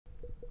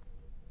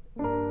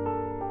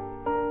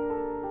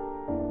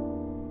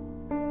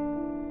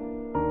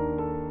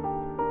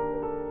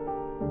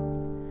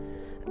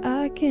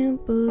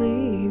can't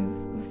believe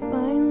we're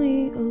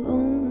finally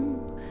alone.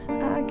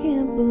 I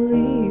can't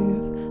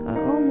believe I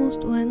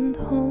almost went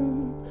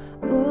home.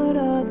 What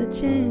are the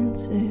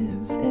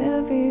chances?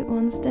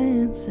 Everyone's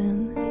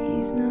dancing,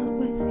 he's not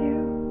with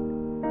you.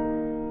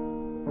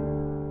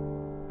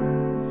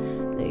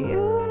 The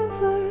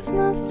universe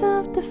must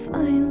have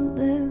defined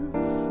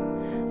this.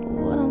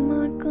 What am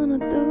I gonna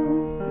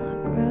do?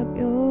 I'll grab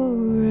your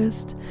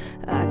wrist.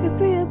 I could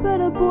be a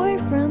better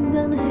boyfriend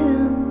than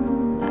him.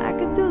 I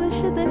could do the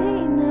shit that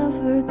he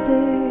never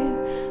did.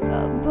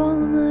 Up all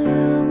night,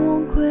 I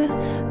won't quit.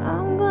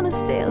 I'm gonna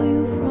steal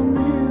you from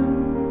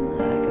him.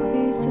 I could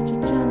be such a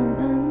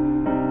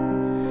gentleman.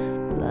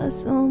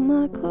 Plus all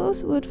my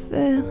clothes would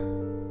fit.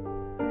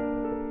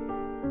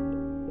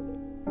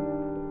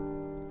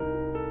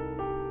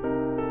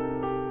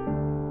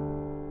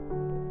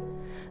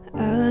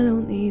 I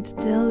don't need to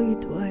tell you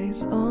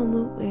twice all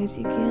the ways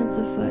you can't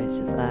suffice.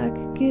 If I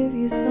could give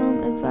you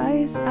some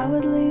advice, I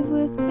would leave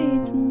with me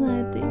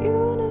tonight. The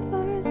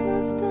universe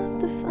must have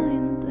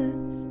defined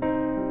this.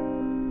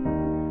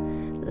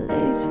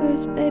 Ladies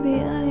first, baby,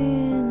 I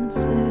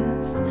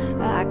insist.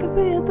 I could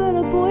be a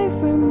better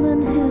boyfriend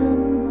than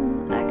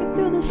him. I could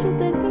do the shit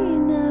that he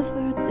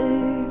never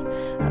did.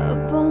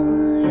 Up all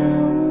night,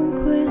 I won't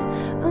quit. I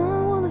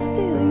wanna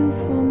steal you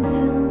from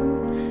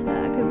him.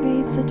 I could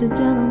be such a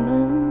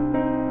gentleman.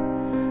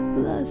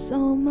 Plus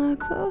all my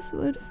clothes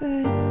would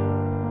fit.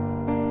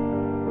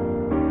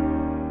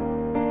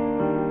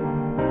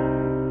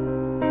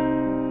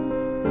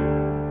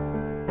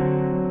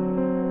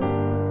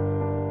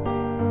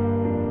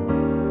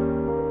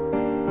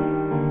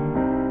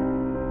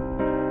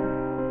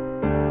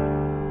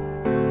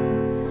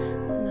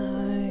 And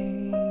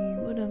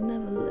I would have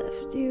never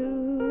left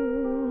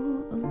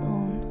you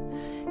alone,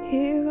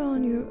 here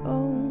on your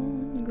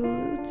own,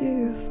 glued to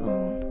your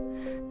phone.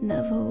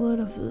 Never would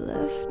have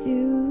left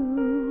you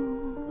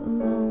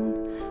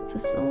alone for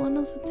someone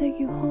else to take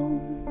you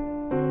home.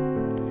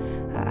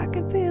 I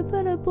could be a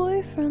better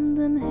boyfriend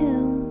than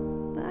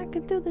him. I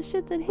could do the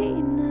shit that he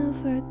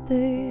never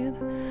did.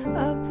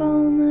 Up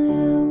all night,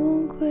 I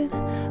won't quit.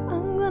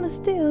 I'm gonna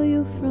steal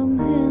you from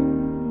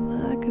him.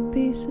 I could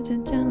be such a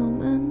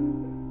gentleman.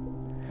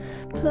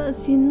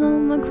 Plus, you know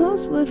my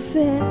clothes would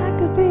fit. I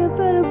could be a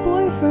better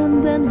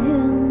boyfriend than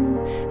him.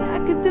 I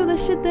could do the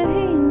shit that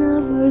he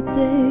never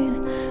did.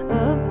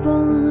 Up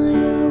all night,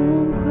 I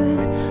won't quit.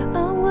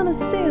 I'm gonna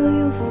steal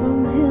you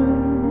from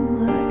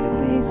him. I could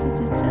be such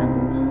a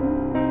gentleman.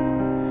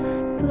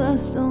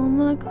 Plus all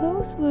my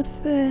clothes would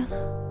fit.